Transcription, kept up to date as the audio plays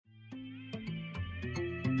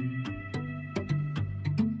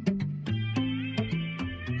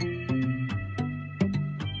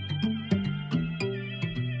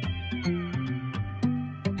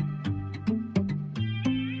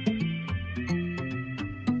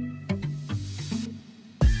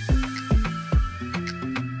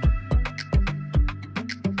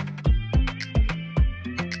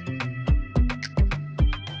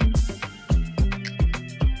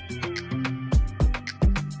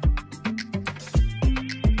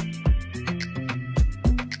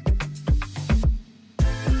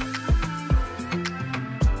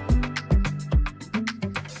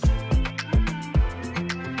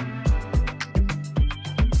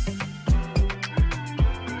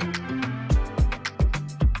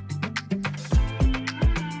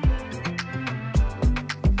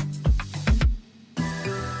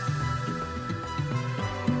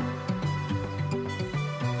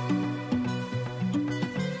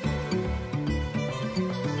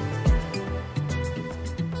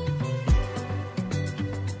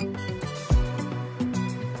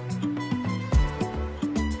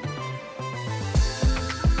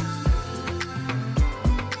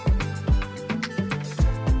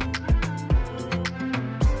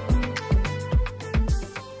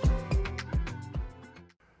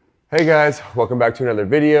Hey guys, welcome back to another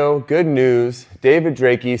video. Good news, David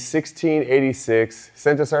Drakey, 1686,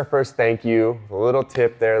 sent us our first thank you. A little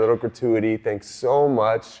tip there, a little gratuity. Thanks so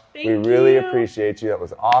much. We really appreciate you. That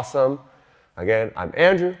was awesome. Again, I'm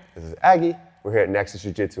Andrew. This is Aggie. We're here at Nexus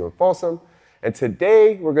Jiu-Jitsu in Folsom. And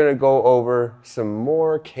today we're gonna go over some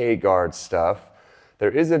more K-guard stuff.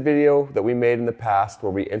 There is a video that we made in the past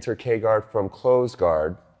where we enter K-guard from closed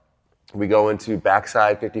guard. We go into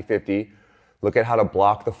backside 50-50. Look at how to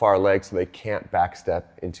block the far leg so they can't backstep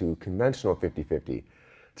into conventional 50-50.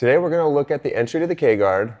 Today we're going to look at the entry to the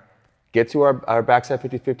K-guard, get to our backside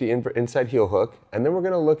 50-50 inside heel hook, and then we're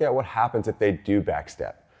going to look at what happens if they do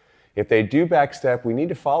backstep. If they do backstep, we need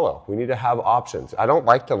to follow. We need to have options. I don't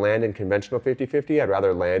like to land in conventional 50-50. I'd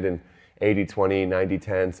rather land in 80-20,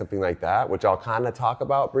 90-10, something like that, which I'll kind of talk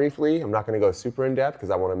about briefly. I'm not going to go super in depth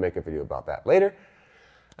because I want to make a video about that later.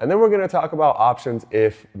 And then we're going to talk about options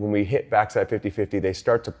if, when we hit backside 50-50, they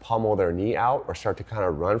start to pummel their knee out or start to kind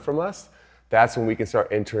of run from us. That's when we can start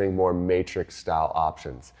entering more matrix style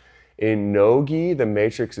options. In no-gi, the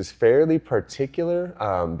matrix is fairly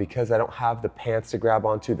particular because I don't have the pants to grab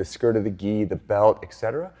onto, the skirt of the gi, the belt,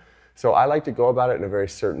 etc. So I like to go about it in a very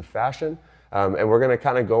certain fashion. And we're going to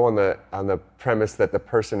kind of go on the premise that the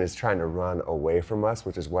person is trying to run away from us,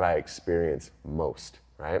 which is what I experience most,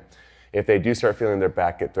 right? If they do start feeling their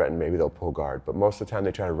back get threatened, maybe they'll pull guard. But most of the time,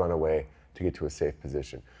 they try to run away to get to a safe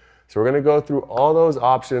position. So we're going to go through all those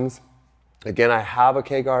options. Again, I have a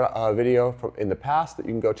K-guard video from in the past that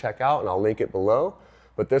you can go check out, and I'll link it below.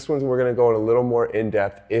 But this one, we're going to go in a little more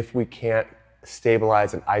in-depth if we can't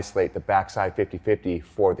stabilize and isolate the backside 50-50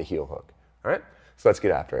 for the heel hook. All right? So let's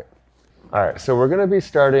get after it. All right, so we're going to be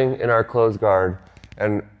starting in our closed guard.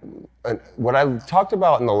 And what I talked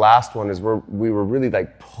about in the last one is we were really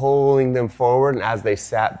like pulling them forward, and as they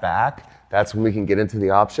sat back, that's when we can get into the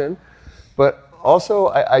option. But also,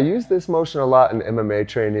 I use this motion a lot in MMA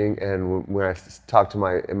training and when I talk to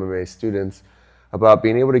my MMA students about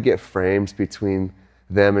being able to get frames between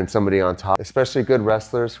them and somebody on top, especially good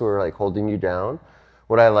wrestlers who are like holding you down.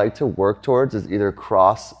 What I like to work towards is either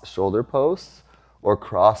cross shoulder posts or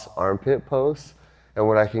cross armpit posts. And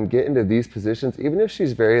when I can get into these positions, even if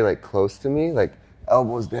she's very like close to me, like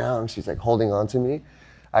elbows down, she's like holding on to me,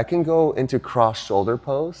 I can go into cross shoulder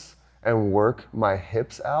pose and work my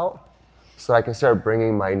hips out so I can start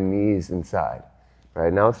bringing my knees inside.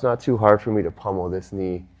 Right now it's not too hard for me to pummel this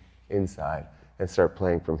knee inside and start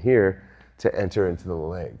playing from here to enter into the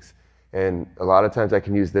legs. And a lot of times I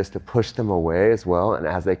can use this to push them away as well. And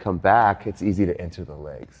as they come back, it's easy to enter the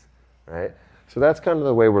legs, right? So that's kind of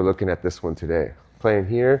the way we're looking at this one today. Playing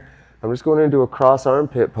here, I'm just going into a cross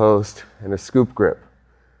armpit post and a scoop grip.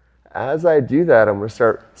 As I do that, I'm going to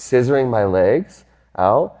start scissoring my legs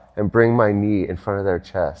out and bring my knee in front of their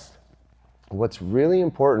chest. What's really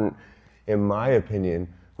important, in my opinion,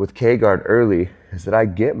 with K-guard early is that I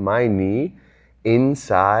get my knee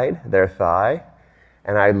inside their thigh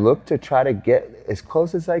and I look to try to get as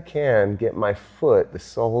close as I can, get my foot, the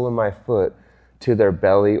sole of my foot, to their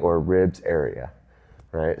belly or ribs area,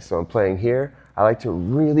 right? So I'm playing here. I like to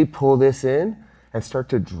really pull this in and start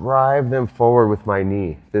to drive them forward with my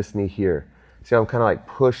knee, this knee here. See, I'm kind of like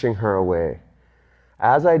pushing her away.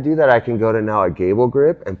 As I do that, I can go to now a gable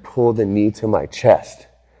grip and pull the knee to my chest.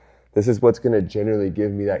 This is what's going to generally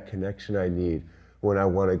give me that connection I need when I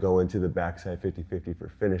want to go into the backside 50-50 for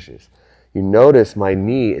finishes. You notice my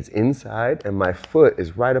knee is inside and my foot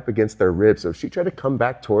is right up against their ribs. So if she tried to come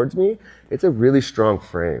back towards me, it's a really strong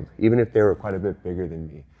frame, even if they were quite a bit bigger than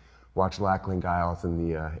me. Watch Lachlan Giles in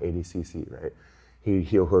the 80cc, right? He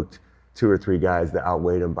heel hooked 2 or 3 guys that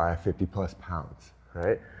outweighed him by 50+ pounds,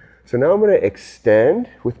 right? So now I'm going to extend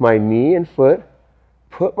with my knee and foot,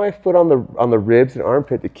 put my foot on the ribs and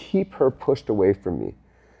armpit to keep her pushed away from me.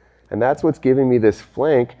 And that's what's giving me this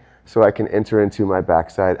flank so I can enter into my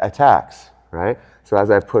backside attacks, right? So as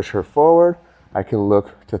I push her forward, I can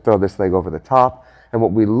look to throw this leg over the top. And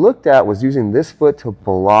what we looked at was using this foot to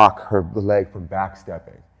block her leg from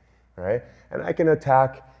backstepping. Right? And I can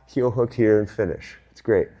attack, heel hook here, and finish. It's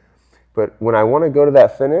great. But when I want to go to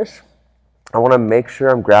that finish, I want to make sure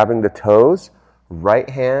I'm grabbing the toes, right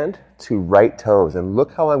hand to right toes. And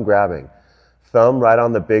look how I'm grabbing. Thumb right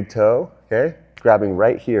on the big toe, okay? Grabbing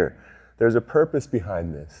right here. There's a purpose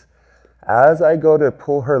behind this. As I go to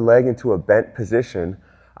pull her leg into a bent position,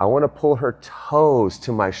 I want to pull her toes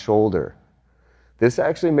to my shoulder. This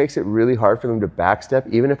actually makes it really hard for them to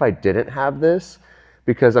backstep, even if I didn't have this,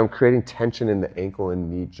 because I'm creating tension in the ankle and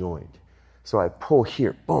knee joint. So I pull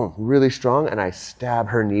here, boom, really strong, and I stab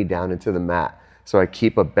her knee down into the mat. So I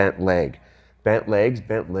keep a bent leg. Bent legs,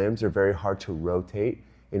 bent limbs are very hard to rotate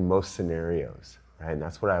in most scenarios, right? And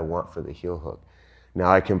that's what I want for the heel hook.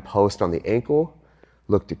 Now I can post on the ankle,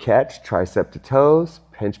 look to catch, tricep to toes,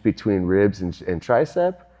 pinch between ribs and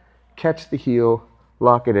tricep, catch the heel,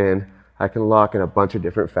 lock it in. I can lock in a bunch of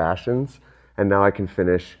different fashions, and now I can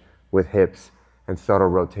finish with hips and subtle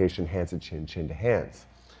rotation, hands and chin, chin to hands,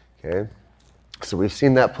 okay? So we've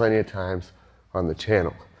seen that plenty of times on the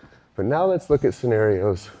channel. But now let's look at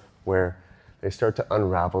scenarios where they start to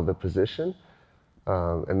unravel the position,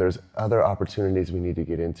 and there's other opportunities we need to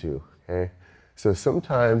get into, okay? So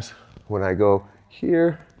sometimes when I go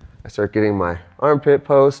here, I start getting my armpit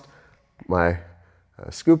post, my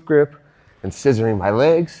scoop grip, and scissoring my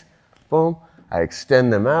legs. Boom, I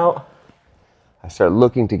extend them out. I start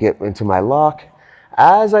looking to get into my lock.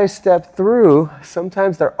 As I step through,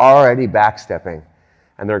 sometimes they're already backstepping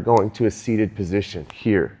and they're going to a seated position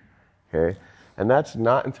here, okay? And that's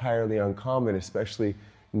not entirely uncommon, especially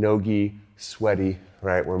no-gi, sweaty,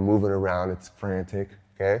 right? We're moving around, it's frantic,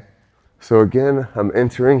 okay? So again, I'm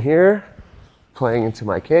entering here, playing into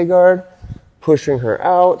my K-guard, pushing her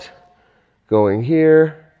out, going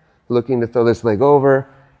here, looking to throw this leg over,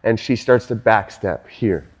 and she starts to backstep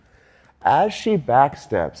here. As she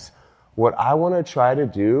backsteps, what I want to try to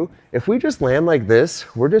do, if we just land like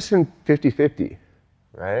this, we're just in 50-50,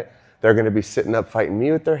 right? They're going to be sitting up fighting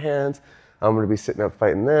me with their hands. I'm going to be sitting up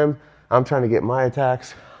fighting them. I'm trying to get my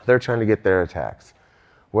attacks. They're trying to get their attacks.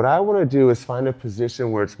 What I want to do is find a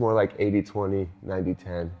position where it's more like 80-20,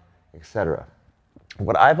 90-10, etc.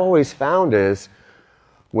 What I've always found is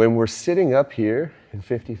when we're sitting up here in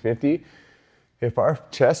 50-50, if our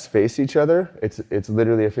chests face each other, it's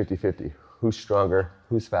literally a 50-50. Who's stronger,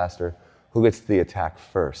 who's faster, who gets the attack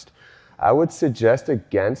first. I would suggest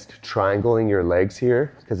against triangling your legs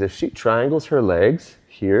here, because if she triangles her legs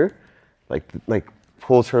here, like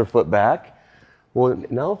pulls her foot back, well,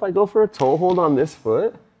 now if I go for a toe hold on this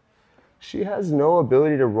foot, she has no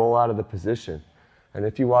ability to roll out of the position. And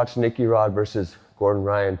if you watch Nicky Rod versus Gordon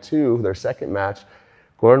Ryan 2, their second match,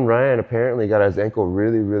 Gordon Ryan apparently got his ankle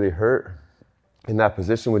really, really hurt in that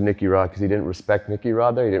position with Nicky Rod because he didn't respect Nicky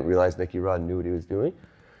Rod there. He didn't realize Nicky Rod knew what he was doing.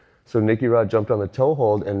 So Nicky Rod jumped on the toe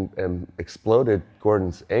hold and exploded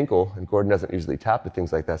Gordon's ankle. And Gordon doesn't usually tap to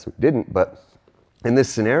things like that, so he didn't. But in this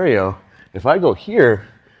scenario, if I go here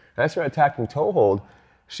and I start attacking toe hold,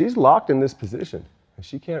 she's locked in this position and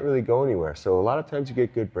she can't really go anywhere. So a lot of times you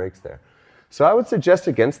get good breaks there. So I would suggest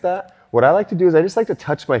against that, what I like to do is I just like to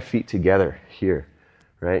touch my feet together here,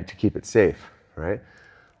 right, to keep it safe, right?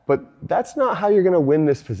 But that's not how you're going to win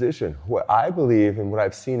this position. What I believe and what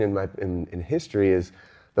I've seen in history is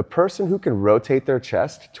the person who can rotate their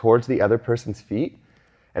chest towards the other person's feet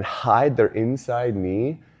and hide their inside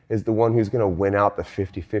knee is the one who's going to win out the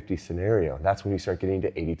 50-50 scenario. That's when you start getting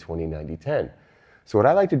to 80-20, 90-10. So what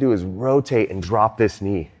I like to do is rotate and drop this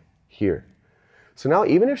knee here. So now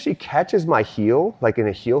even if she catches my heel, like in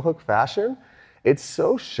a heel hook fashion, it's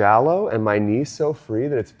so shallow and my knee's so free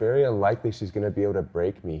that it's very unlikely she's going to be able to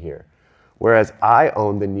break me here. Whereas I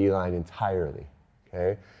own the knee line entirely,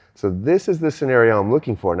 okay? So this is the scenario I'm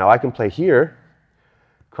looking for. Now I can play here,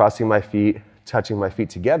 crossing my feet, touching my feet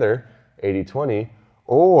together, 80-20,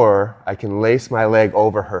 or I can lace my leg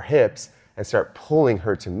over her hips and start pulling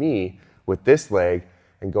her to me with this leg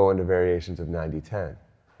and go into variations of 90-10,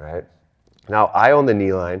 right? Now I own the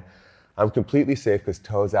knee line. I'm completely safe because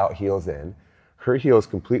toes out, heels in. Her heel is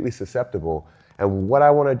completely susceptible. And what I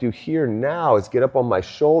want to do here now is get up on my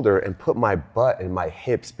shoulder and put my butt and my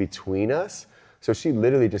hips between us so she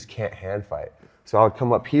literally just can't hand fight. So I'll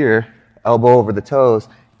come up here, elbow over the toes,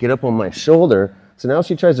 get up on my shoulder. So now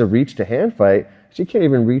she tries to reach to hand fight. She can't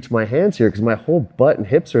even reach my hands here because my whole butt and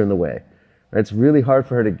hips are in the way. It's really hard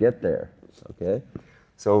for her to get there, okay?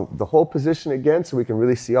 So the whole position again, so we can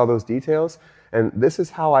really see all those details. And this is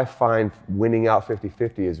how I find winning out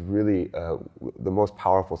 50-50 is really the most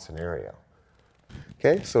powerful scenario.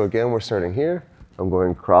 Okay, so again, we're starting here. I'm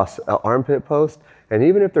going cross armpit post. And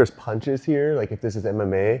even if there's punches here, like if this is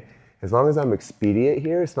MMA, as long as I'm expedient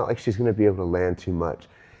here, it's not like she's gonna be able to land too much.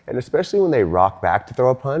 And especially when they rock back to throw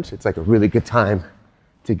a punch, it's like a really good time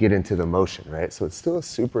to get into the motion, right? So it's still a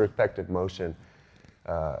super effective motion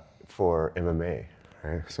for MMA,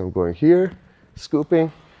 right? So I'm going here,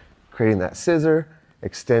 scooping, creating that scissor,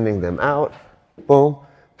 extending them out, boom,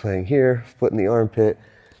 playing here, foot in the armpit,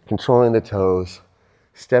 controlling the toes,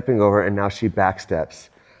 stepping over, and now she backsteps.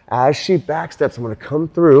 As she backsteps, I'm gonna come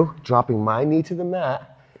through, dropping my knee to the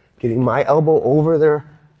mat, getting my elbow over their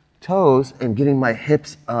toes, and getting my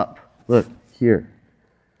hips up. Look, here.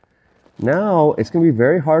 Now, it's gonna be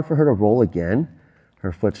very hard for her to roll again.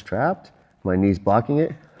 Her foot's trapped, my knee's blocking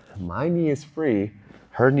it, my knee is free,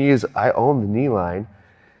 her knee is, I own the knee line,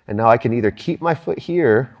 And now I can either keep my foot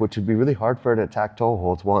here, which would be really hard for her to attack toe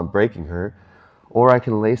holds while I'm breaking her, or I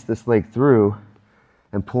can lace this leg through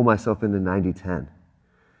and pull myself into 90-10.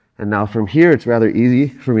 And now from here, it's rather easy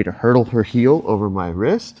for me to hurdle her heel over my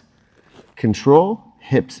wrist, control,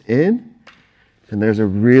 hips in, and there's a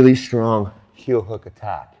really strong heel hook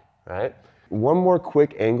attack, right? One more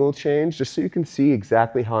quick angle change, just so you can see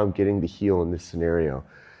exactly how I'm getting the heel in this scenario.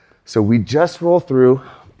 So we just roll through,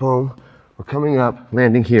 boom, we're coming up,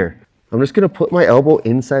 landing here. I'm just gonna put my elbow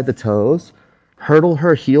inside the toes, hurdle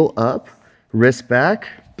her heel up, wrist back,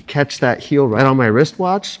 catch that heel right on my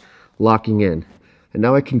wristwatch, locking in. And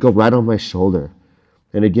now I can go right on my shoulder.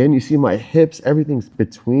 And again, you see my hips, everything's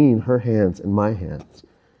between her hands and my hands.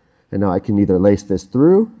 And now I can either lace this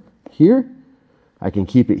through here, I can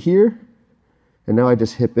keep it here, and now I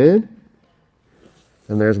just hip in,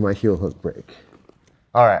 and there's my heel hook break.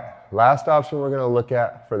 All right, last option we're gonna look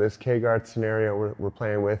at for this K-guard scenario we're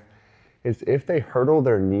playing with is if they hurdle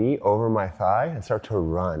their knee over my thigh and start to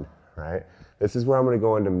run, right? This is where I'm gonna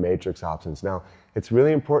go into matrix options. Now, it's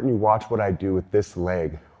really important you watch what I do with this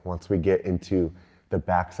leg once we get into the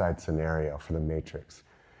backside scenario for the matrix.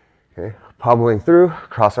 Okay, pommeling through,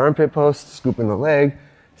 cross armpit post, scooping the leg,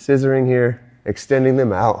 scissoring here, extending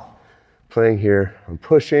them out, playing here, I'm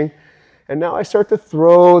pushing, and now I start to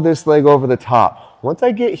throw this leg over the top. Once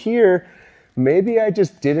I get here, maybe I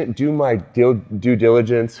just didn't do my due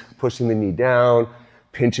diligence, pushing the knee down,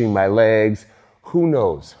 pinching my legs, who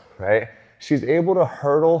knows, right? She's able to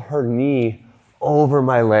hurdle her knee over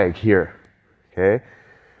my leg here, okay?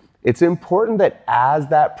 It's important that as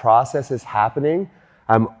that process is happening,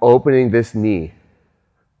 I'm opening this knee,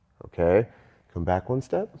 okay? Come back one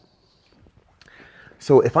step.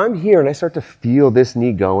 So if I'm here and I start to feel this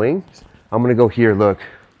knee going, I'm gonna go here, look,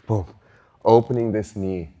 boom, opening this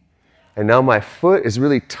knee. And now my foot is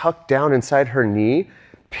really tucked down inside her knee,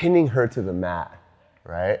 pinning her to the mat,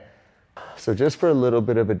 right? So just for a little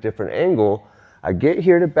bit of a different angle, I get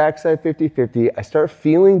here to backside 50-50, I start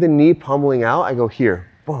feeling the knee pummeling out, I go here,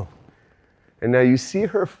 boom. And now you see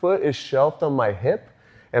her foot is shelved on my hip,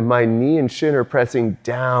 and my knee and shin are pressing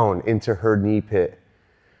down into her knee pit.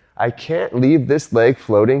 I can't leave this leg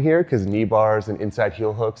floating here because knee bars and inside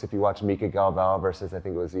heel hooks, if you watch Mika Galval versus I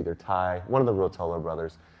think it was either Ty, one of the Rotolo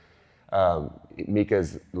brothers,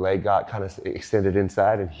 Mika's leg got kind of extended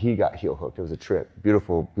inside and he got heel hooked. It was a trip.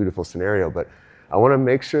 Beautiful, beautiful scenario. But I want to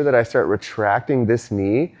make sure that I start retracting this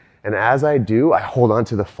knee, and as I do, I hold on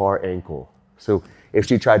to the far ankle. So if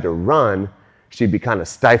she tried to run, she'd be kind of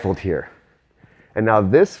stifled here. And now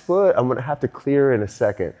this foot, I'm gonna have to clear in a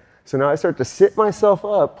second. So now I start to sit myself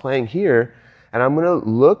up playing here, and I'm gonna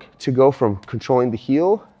look to go from controlling the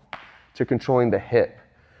heel to controlling the hip.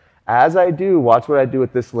 As I do, watch what I do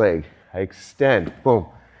with this leg. I extend, boom.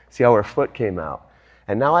 See how her foot came out.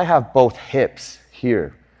 And now I have both hips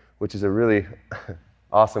here, which is a really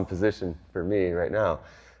awesome position for me right now,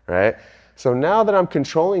 right? So now that I'm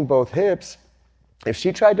controlling both hips, if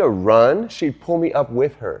she tried to run, she'd pull me up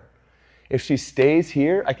with her. If she stays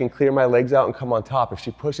here, I can clear my legs out and come on top. If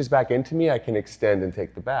she pushes back into me, I can extend and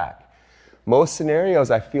take the back. Most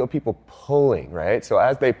scenarios, I feel people pulling, right? So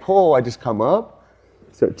as they pull, I just come up,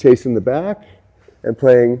 start chasing the back, and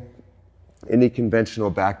playing any conventional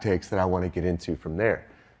back takes that I want to get into from there,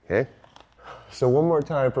 okay? So one more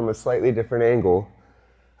time from a slightly different angle.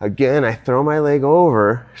 Again, I throw my leg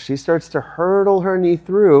over, she starts to hurdle her knee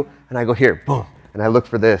through, and I go here, boom, and I look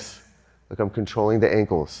for this. Look, I'm controlling the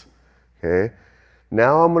ankles. Okay,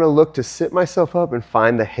 now I'm gonna look to sit myself up and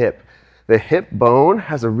find the hip. The hip bone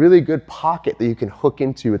has a really good pocket that you can hook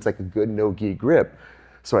into. It's like a good no-gi grip.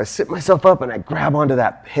 So I sit myself up and I grab onto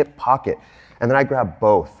that hip pocket, and then I grab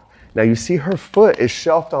both. Now you see her foot is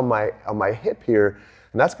shelved on my hip here,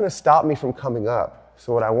 and that's gonna stop me from coming up.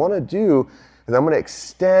 So what I wanna do is I'm gonna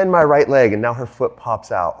extend my right leg, and now her foot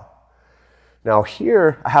pops out. Now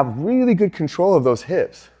here, I have really good control of those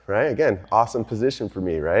hips, right? Again, awesome position for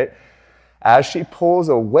me, right? As she pulls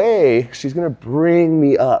away, she's gonna bring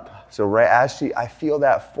me up. So right as I feel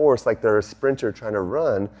that force, like they're a sprinter trying to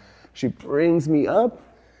run, she brings me up.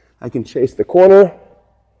 I can chase the corner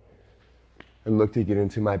and look to get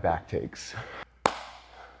into my back takes.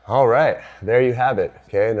 All right, there you have it.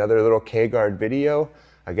 Okay, another little K-guard video.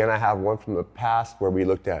 Again, I have one from the past where we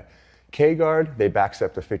looked at K-guard, they back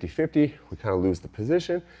step to 50-50, we kind of lose the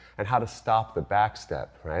position, and how to stop the back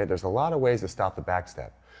step, right? There's a lot of ways to stop the back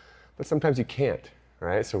step, but sometimes you can't,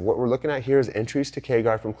 right? So what we're looking at here is entries to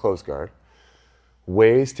K-guard from close guard,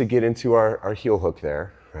 ways to get into our heel hook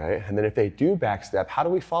there, right? And then if they do back step, how do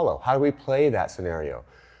we follow? How do we play that scenario?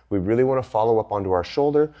 We really want to follow up onto our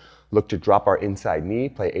shoulder, look to drop our inside knee,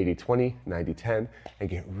 play 80-20, 90-10, and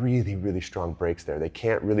get really, really strong breaks there. They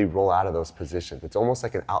can't really roll out of those positions. It's almost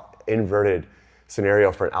like an inverted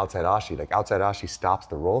scenario for an outside ashi. Like outside ashi stops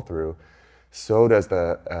the roll through, so does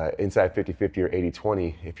the inside 50-50 or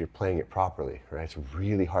 80-20 if you're playing it properly, right? It's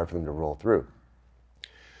really hard for them to roll through.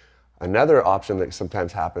 Another option that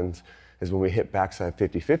sometimes happens is when we hit backside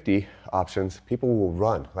 50-50 options, people will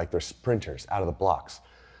run like they're sprinters out of the blocks.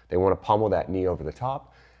 They want to pummel that knee over the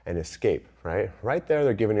top and escape, right? Right there,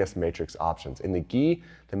 they're giving us matrix options. In the gi,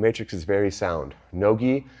 the matrix is very sound. No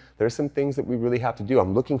gi, there's some things that we really have to do.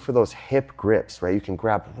 I'm looking for those hip grips, right? You can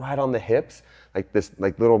grab right on the hips, like this,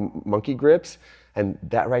 like little monkey grips, and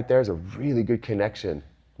that right there is a really good connection.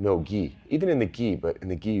 No gi, even in the gi, but in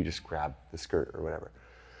the gi, you just grab the skirt or whatever.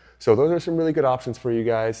 So those are some really good options for you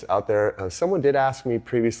guys out there. Someone did ask me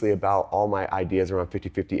previously about all my ideas around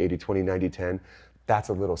 50-50, 80-20, 90-10. That's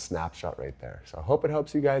a little snapshot right there. So I hope it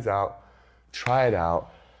helps you guys out. Try it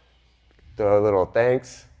out. Throw a little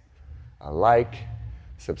thanks, a like,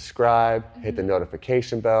 subscribe, hit the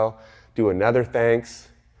notification bell. Do another thanks.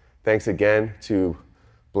 Thanks again to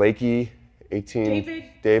Blakey,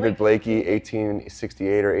 David Blakey,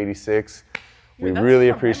 1868 or 86. We really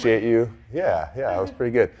appreciate you. Yeah, that was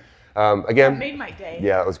pretty good. Again, that made my day.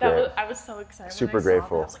 Yeah, it was great. I was so excited. Super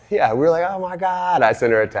grateful. Yeah, we were like, oh my God. I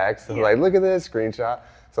sent her a text. I was like, look at this screenshot.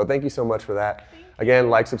 So thank you so much for that. Again,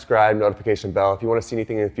 like, subscribe, notification bell. If you want to see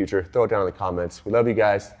anything in the future, throw it down in the comments. We love you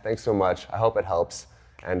guys. Thanks so much. I hope it helps.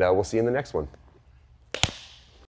 And we'll see you in the next one.